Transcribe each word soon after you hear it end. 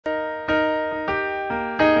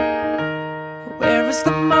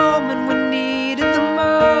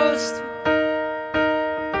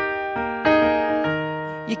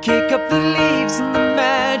kick up the leaves and the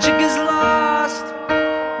magic is lost.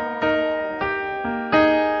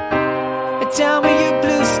 Tell me your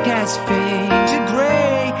blue skies fade to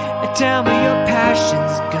gray. Tell me your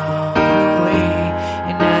passion's gone away,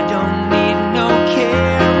 and I don't need no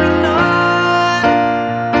carrying on.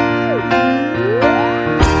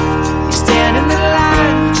 You stand in the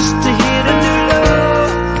line just to hit a new low.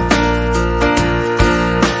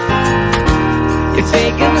 You're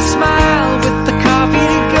faking a smile with the coffee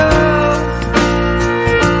to go.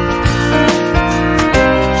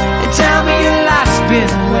 And tell me your life's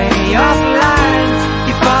been way offline.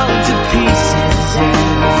 You fall into pieces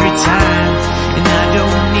every time, and I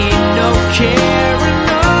don't need no carrying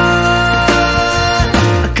on.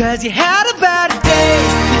 'Cause you had a bad day,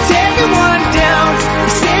 you take one down.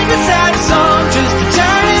 You sing a sad song just to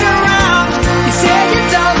turn it around. You say you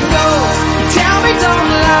don't know, you tell me don't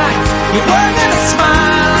lie. You work at a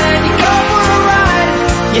smile and you go for a ride.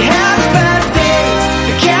 You had a bad day,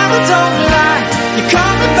 the camera don't lie. You're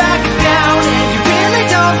coming back down and you really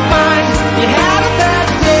don't mind. You had a bad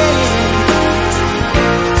day.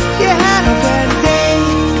 You had a bad day.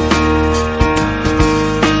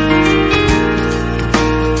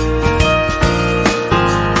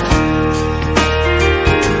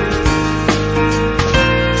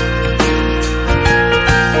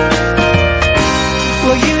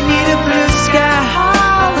 Well, you need a blue sky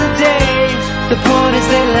holiday. The point is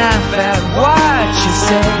they laugh at what you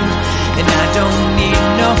say, and I don't need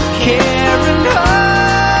no carrying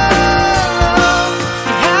on.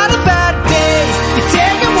 You had a bad day, you're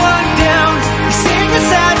taking one down. You sing a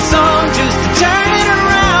sad song just to turn it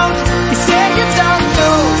around. You say you don't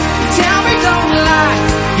know, you tell me don't lie.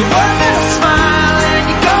 You work at a smile and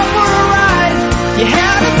you go for a ride. You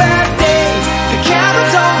had a bad day, the camera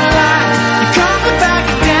don't lie. You're coming back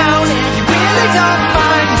down and you really don't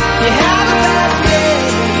mind. You had a bad day.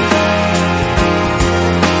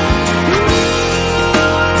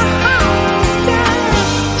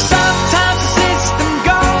 Sometimes the system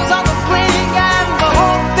goes on the blink and the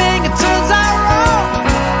whole thing it turns out wrong.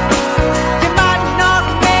 You might not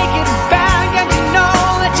make it back and you know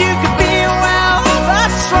that you could be well,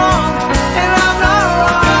 that's wrong, and I'm not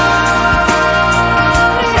wrong.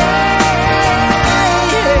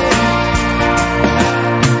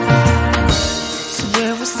 So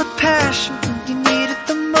where was the passion when you needed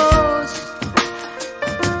the most?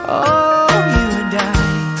 Oh, you and I,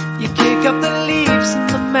 you kick up the leaves and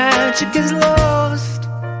the magic is lost.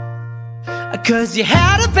 'Cause you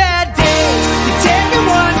had a bad day, you're taking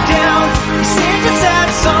one down. You sing a sad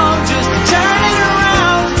song just to turn it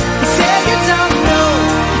around. You say you don't know,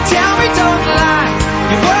 you tell me don't lie.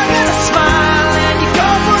 You work at a smile and you go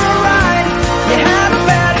for a ride. You had a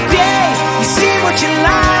bad day, you see what you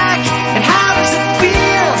like, and how does it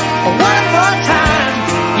feel? Oh, one more time,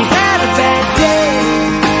 you had a bad day.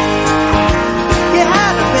 You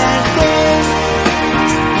had a bad day.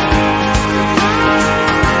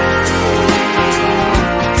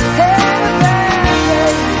 Had a bad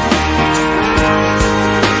day.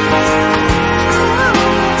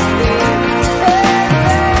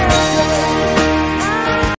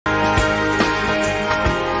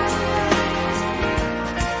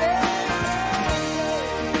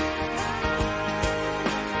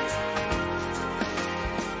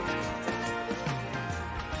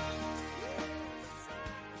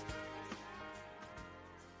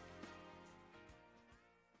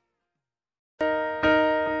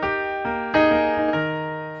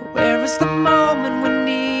 Where was the moment we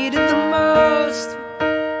needed the most?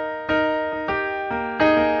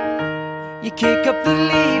 You kick up the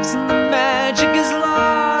leaves and the magic is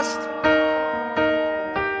lost.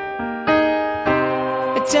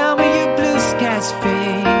 Tell me your blue skies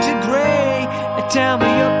fade to gray. Tell me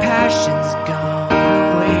your passion's gone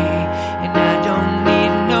away, and I don't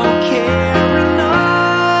need no carrying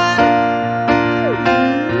on.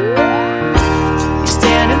 You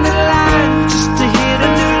stand in the line just to hit a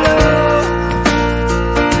new low.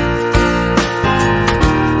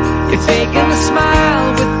 You're faking a smile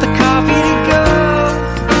with the coffee to go.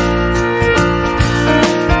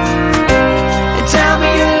 And tell me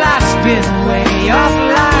your life's been way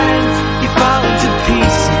offline. You fall into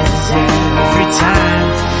pieces every time,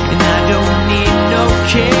 and I don't need no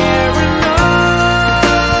carrying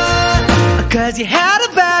on. 'Cause you had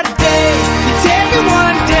a bad day, you're taking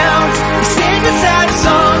one down. You sing a sad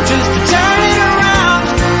song just to turn it around.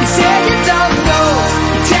 You say you don't know,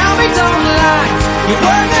 you tell me don't lie. You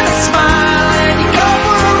work at a smile and you go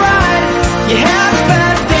for a ride. You had a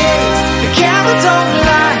bad day, the camera don't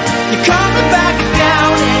lie. You're coming back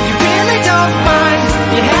down and you really don't mind.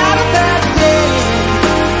 You had a bad day.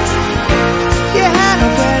 You had a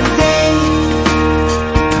bad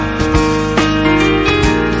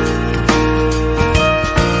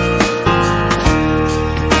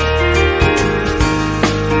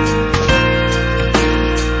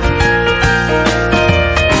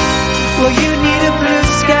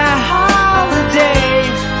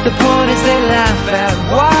at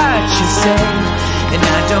what you say, and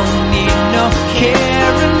I don't need no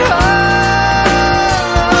caring.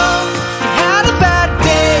 You had a bad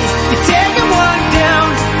day, you're taking one down.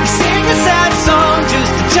 You sing a sad song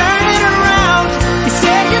just to turn it around. You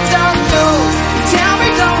say you don't know, you tell me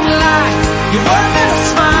don't lie. You work at a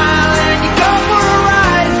smile and you go for a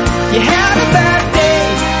ride. You had a bad day,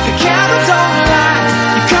 the camera don't lie.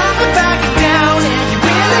 You're coming back down and you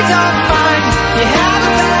really don't mind. You had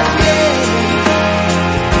a bad day.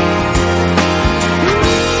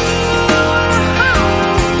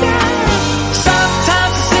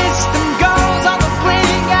 Sometimes the system goes on the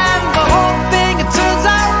blink and the whole thing it turns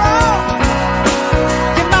out wrong.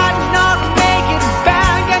 You might not make it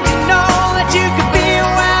back and you know that you could be,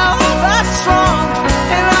 well, that's wrong,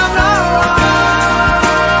 and I'm not wrong.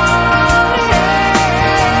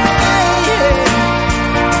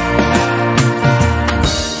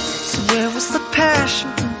 So where was the passion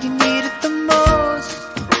when you needed the most?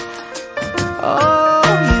 Oh,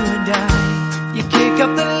 you and I, you kick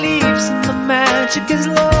up the leaves and the magic is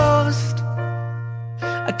lost.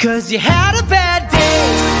 'Cause you had a bad day,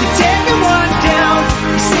 you're taking one down.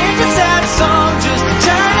 You sing a sad song just to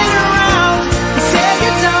turn it around. You say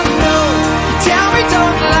you don't know, you tell me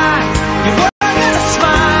don't lie. You work at a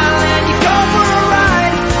smile and you go for a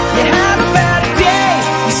ride. You had a bad day,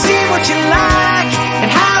 you see what you like, and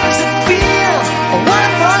how does it feel?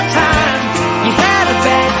 One more time, you had a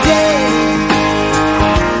bad day.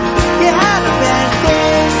 You had a bad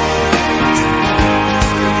day.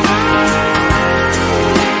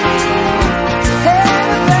 Had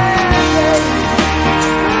a bad day.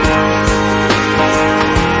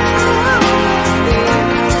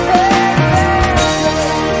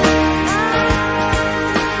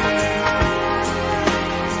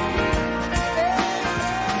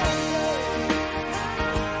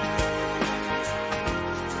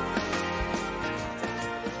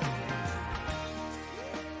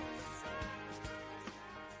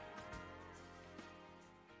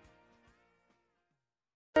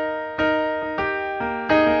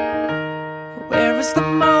 Where is the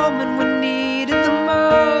moment we needed the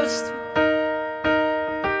most?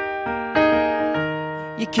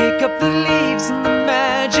 You kick up the leaves and the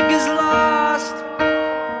magic is lost.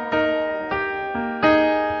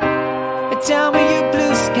 Tell me your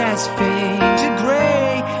blue skies fade to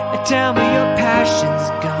gray. Tell me your passion's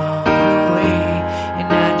gone away, and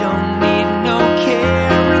I don't need no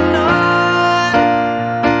carrying on.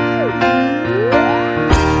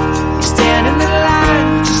 You stand in the line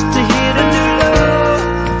just to hit a new low.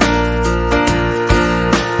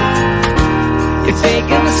 You're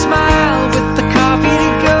faking a smile with the coffee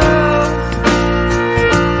to go.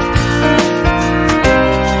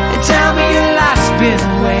 And tell me your life's been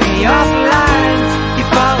way offline. You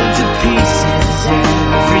fall into pieces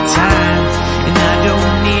every time, and I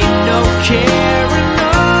don't need no carrying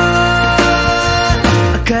on.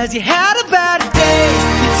 'Cause you had a bad day,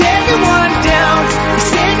 you're taking one down. You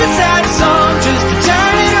sing a sad song just to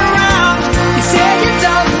turn it around. You say you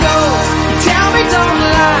don't know, you tell me don't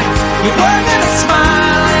lie. You work at a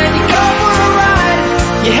smile and you go for a ride.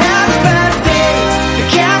 You had a bad day, the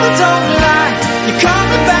camera don't lie. You're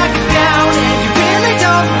coming back down and you really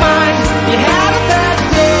don't mind. You had a bad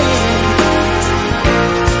day.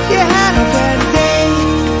 You had a bad day.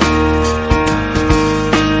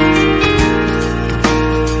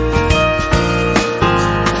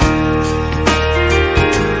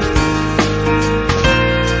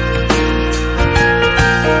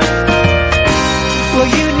 Well,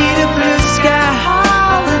 you need a blue sky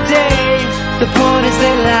holiday. The point is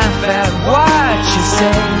they laugh at what you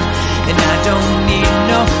say, and I don't need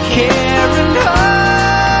no carrying on.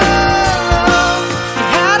 You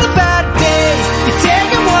had a bad day, you're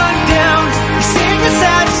taking one down. You sing a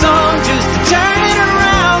sad song just to turn it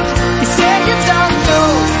around. You say you don't know,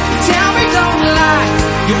 you tell me don't lie.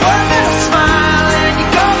 You work at a smile and you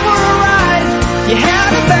go for a ride. You had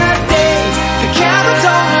a bad day, the camera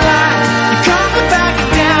don't lie. You're coming back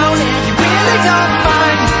down and you really don't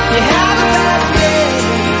mind. You had a bad day.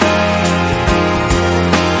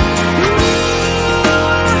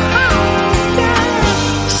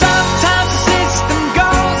 Sometimes the system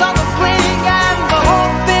goes on the blink and the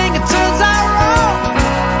whole thing it turns out wrong.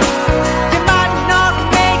 You might not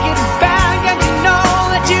make it back and you know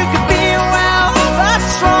that you could be, well,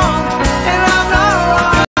 that's wrong, and I'm not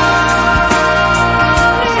wrong.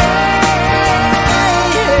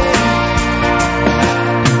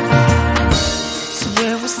 So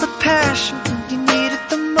where was the passion when you needed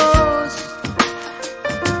the most?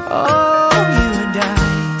 Oh, you and I,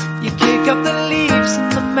 you kick up the leaves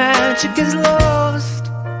and the magic is lost.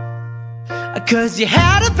 'Cause you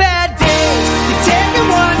had a bad day, you take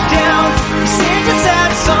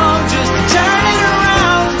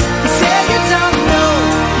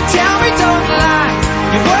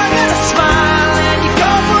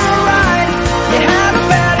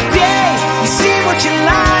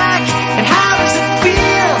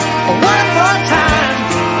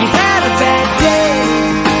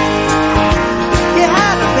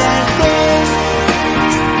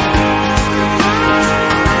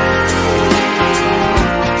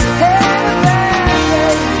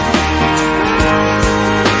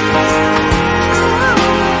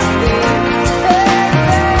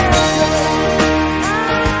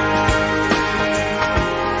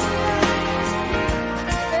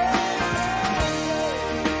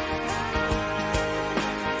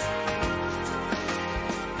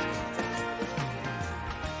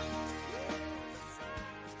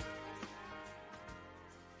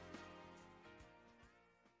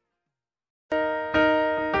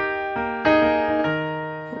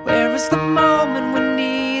was the moment we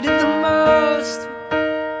needed the most?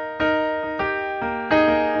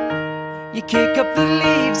 You kick up the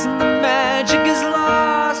leaves and the magic is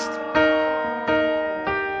lost.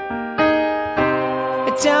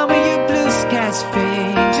 Tell me your blue skies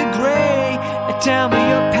fade to gray. Tell me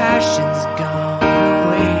your passion's gone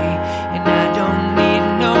away, and I don't need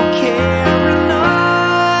no carrying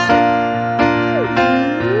on.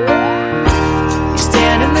 You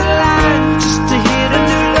stand in the line just to hit a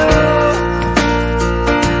new low.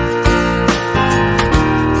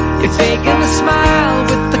 You're faking the smile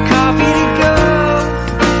with the coffee to go.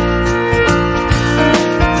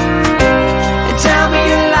 And tell me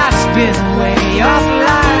your life's been way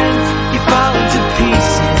offline. You fall into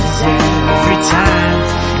pieces every time,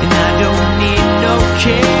 and I don't need no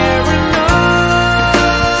carrying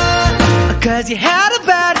on. 'Cause you had a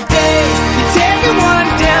bad day, you take one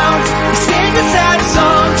down. You sing a sad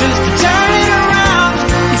song just to turn it around.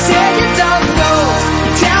 You say you don't know,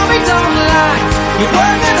 you tell me don't lie. You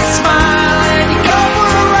work at a smile and you go for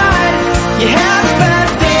a ride. You had a bad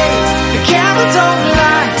day, the camera don't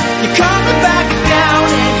lie. You're coming back down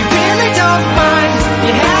and you really don't mind.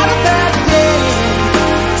 You had a bad day.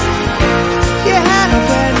 You had a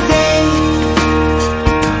bad day.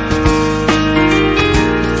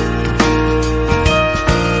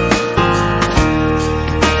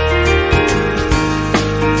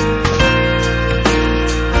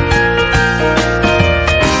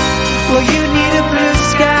 Well, you need a blue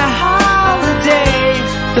sky holiday.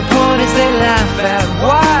 The point is they laugh at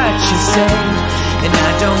what you say, and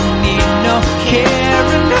I don't need no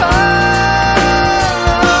carrying on.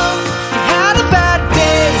 You had a bad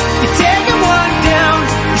day, you're taking one down.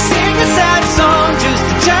 You sing a sad song just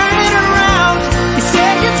to turn it around. You say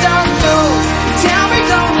you don't know, you tell me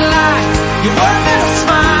don't lie. You work at a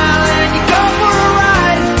smile and you go for a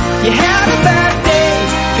ride. You had a bad day,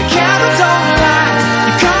 the camera don't lie.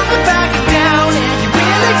 You're coming back down and you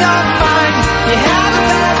really don't mind. You had a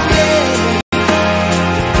bad day.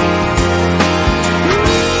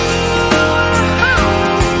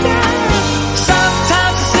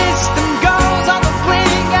 Sometimes the system goes on the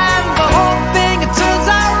blink and the whole thing it turns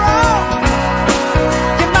out wrong.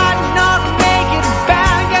 You might not make it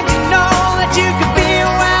back, and you know that you could be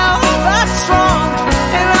well that's wrong,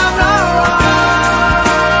 and I'm not wrong.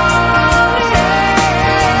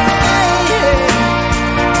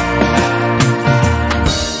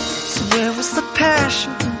 So where was the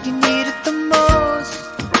passion when you needed the most?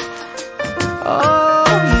 Oh,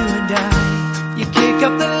 you and I, you kick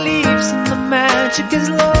up the leaves and the magic is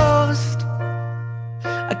lost.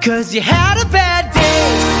 'Cause you had a bad day,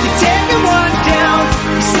 you're taking one down.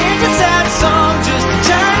 You sing a sad song just to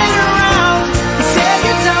turn it around. You say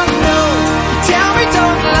you don't know, you tell me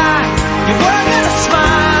don't lie. You work at a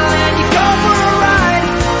smile and you go for a ride.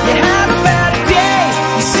 You had a bad day,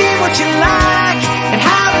 you see what you like, and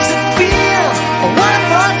how does it feel? One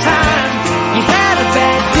more time, you had a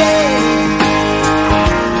bad day.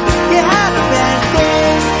 You had a bad day.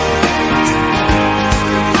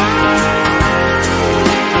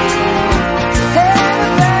 Had a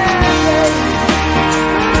bad day.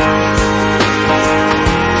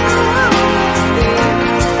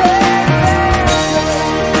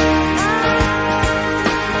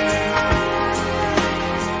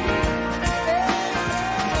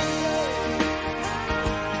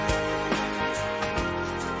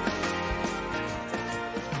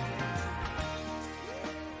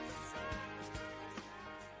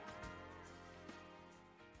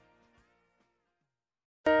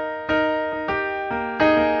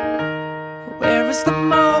 Where was the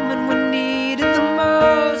moment we needed the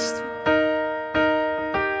most?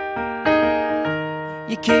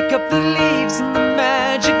 You kick up the leaves and the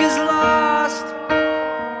magic is lost.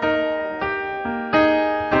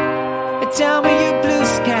 Tell me your blue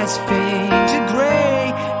skies fade to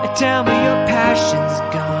gray. Tell me your passion's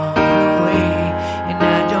gone away, and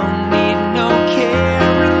I don't need no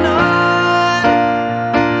carrying on.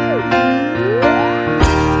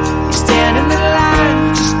 You stand in the line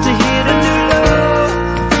just to hit a new low.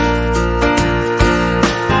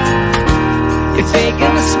 You're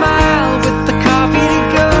faking the smile with the coffee to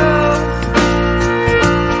go.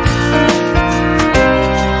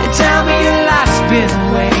 And tell me your life's been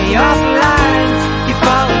way offline. You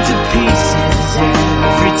fall into pieces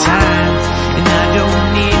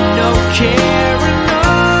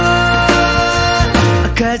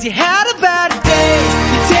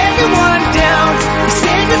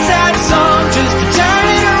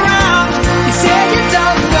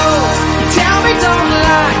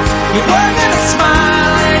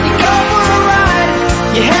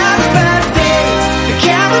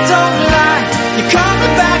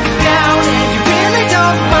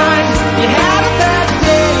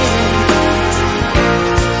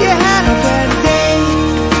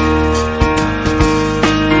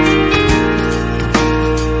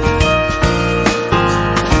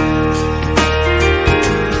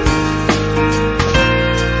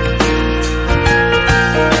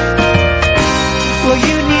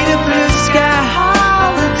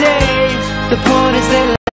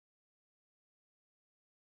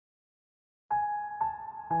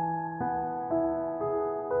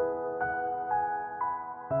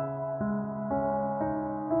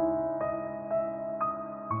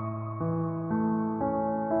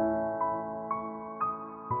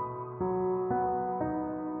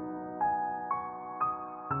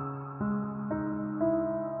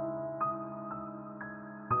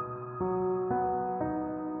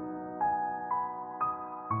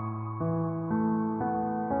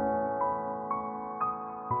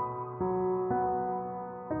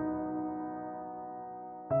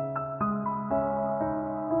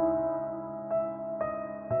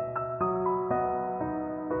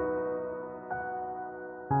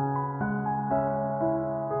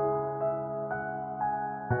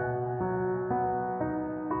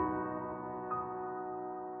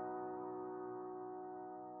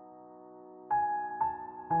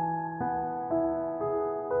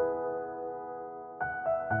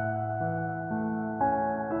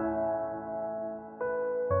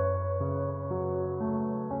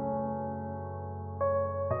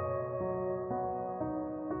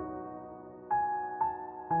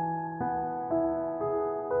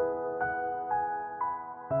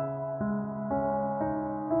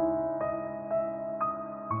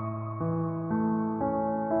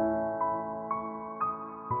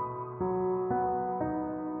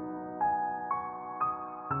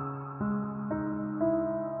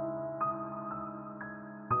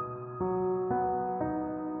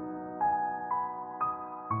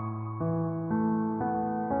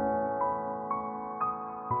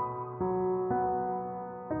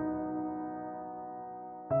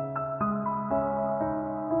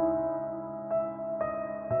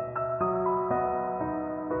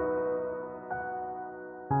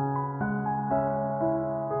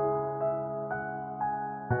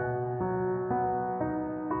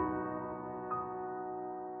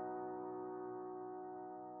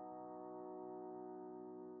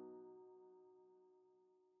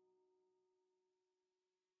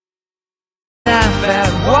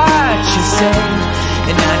at what you say,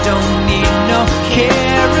 and I don't need no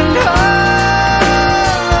carrying on.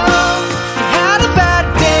 You had a bad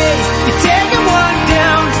day, you're taking one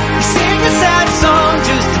down. You sing a sad song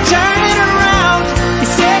just to turn it around. You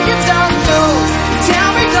said you don't know, you tell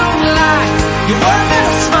me don't lie. You work at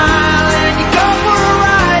a smile and you go for a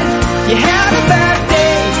ride. You had a bad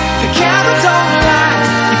day, the camera don't lie.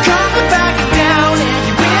 You're coming back down and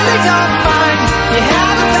you really don't mind. You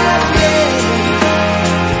had a bad day.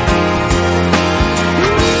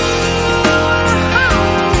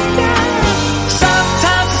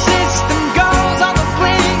 Sometimes the system goes on the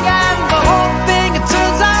blink and the whole thing it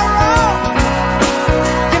turns out wrong.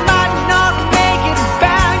 You might not make it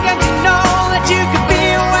back and you know that you could be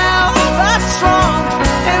well, that's wrong,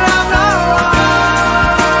 and I'm not wrong.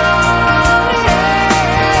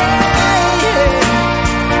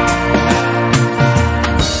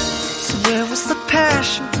 So where was the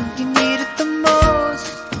passion when you needed the most?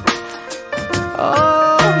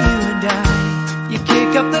 Oh, you and I, you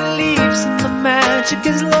kick up the leaves and the magic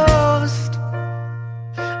is lost.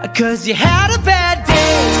 'Cause you had a bad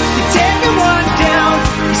day, you're taking one down.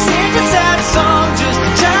 You sing a sad song just to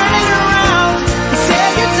turn it around. You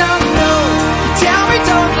said you don't know, you tell me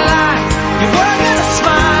don't lie. You work at a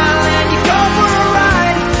smile and you go for a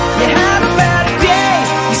ride. You had a bad day,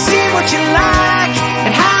 you see what you like,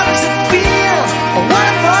 and how does it feel?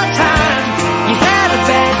 One more time, you had a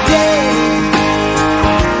bad day.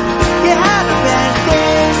 You had a bad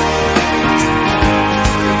day.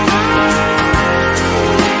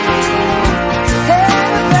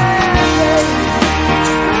 Had a bad day.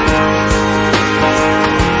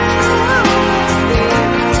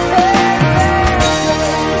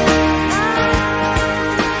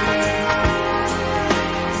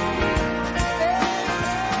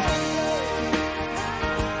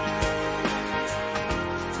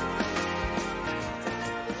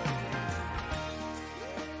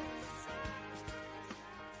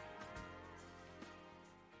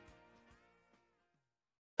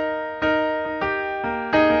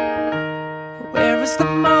 Where is the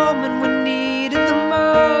moment we needed the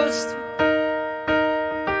most?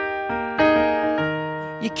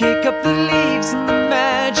 You kick up the leaves and the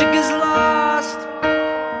magic is lost.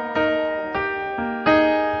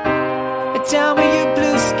 Tell me your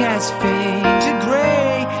blue skies fade to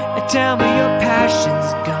gray. Tell me your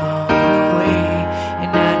passion's gone away,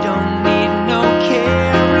 and I don't need no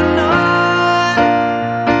carrying on.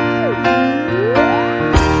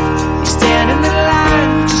 You stand in the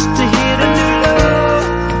line just to hit a new low.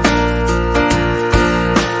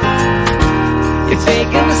 You're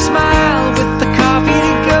faking a smile with the coffee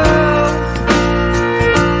to go.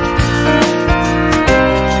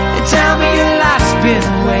 And tell me your life's been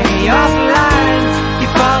way offline. You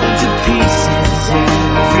fall into pieces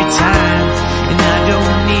every time, and I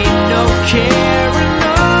don't need no carrying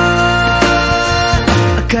on.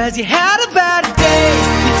 'Cause you had a bad day,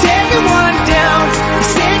 you're taking one down. You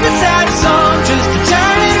sing a sad song just to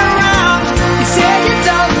turn it around. You said you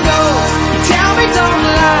don't know, you tell me don't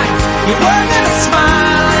lie. You work at a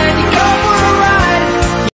smile and you go for a ride.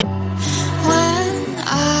 When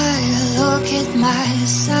I look at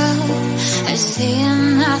myself, I see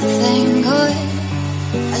nothing good.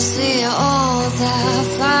 I see all the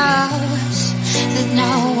flaws that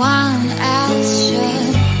no one else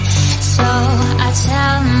should. So I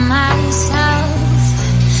tell myself,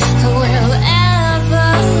 who will ever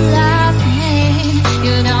love me?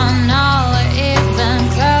 You don't know even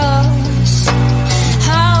close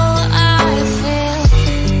how I feel.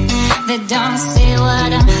 They don't see what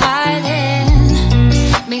I'm hiding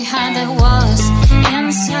behind the walls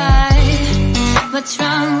inside. What's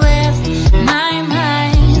wrong with my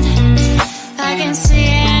mind? I can see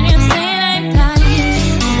anything I'm blind.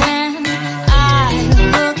 When I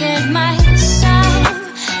look at myself,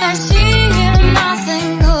 I see nothing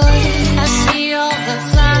good. I see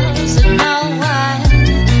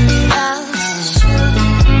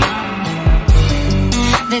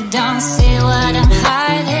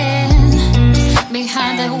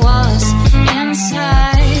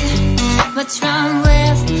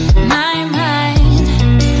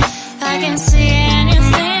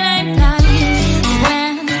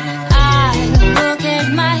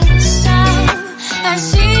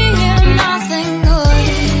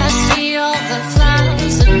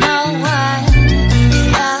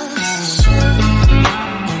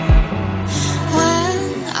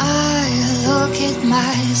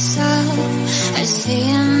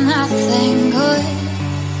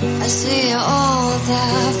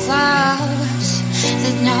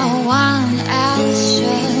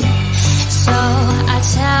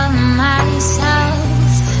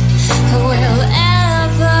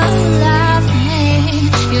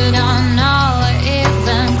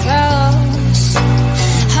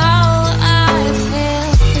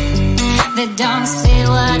They don't see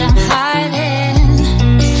what I'm hiding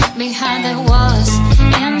behind the walls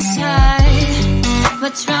inside.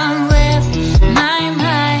 What's wrong with my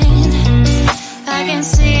mind? I can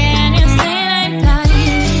see anything I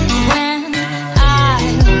blind. When I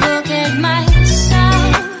look at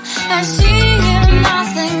myself, I see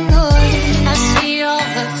nothing good. I see all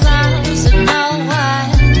the flaws that no one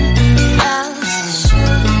else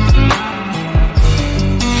should.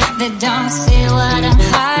 They don't see what I'm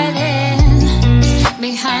hiding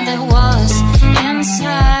behind the walls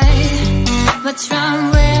inside. What's wrong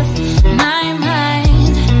with my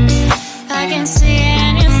mind? I can see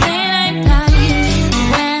anything I blind.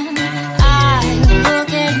 When I look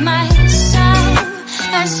at myself,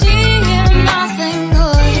 I see nothing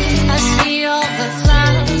good. I see all the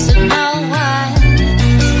flaws that no one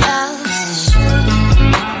else should.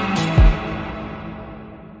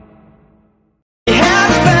 You had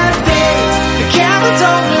a bad day, the camera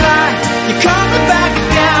don't lie. You're coming back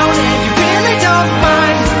down and you really don't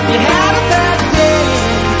mind. You had a bad day.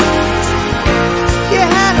 You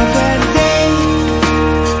had a bad day.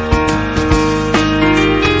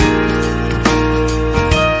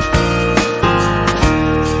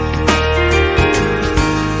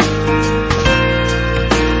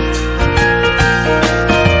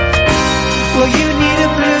 Well, you need a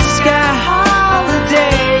blue sky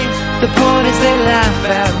holiday. The point is they laugh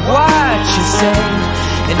at what you say,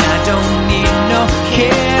 and I don't need no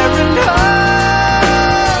caring.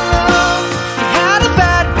 You had a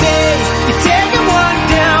bad day, you're taking one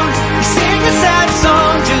down. You sing a sad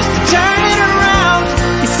song just to turn it around.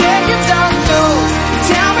 You say you don't know, you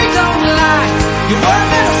tell me don't lie. You work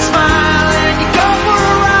at a smile and you go for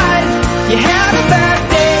a ride. You had a bad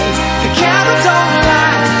day, the camera don't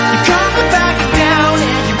lie. You're coming back down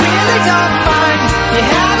and you really don't mind. You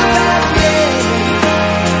had a bad day.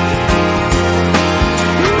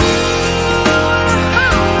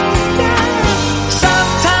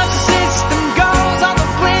 Sometimes the system goes on the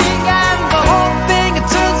blink and the whole thing it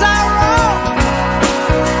turns out wrong.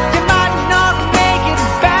 You might not make it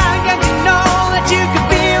back and you know that you could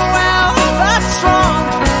be well, that's wrong,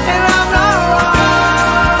 and I'm not wrong.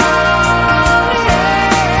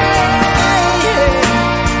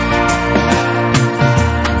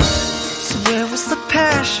 So where was the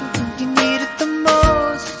passion when you needed the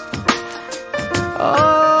most?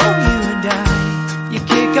 Oh, you and I, you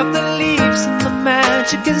kick up the leaves and the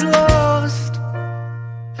magic is lost.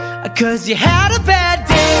 'Cause you had a bad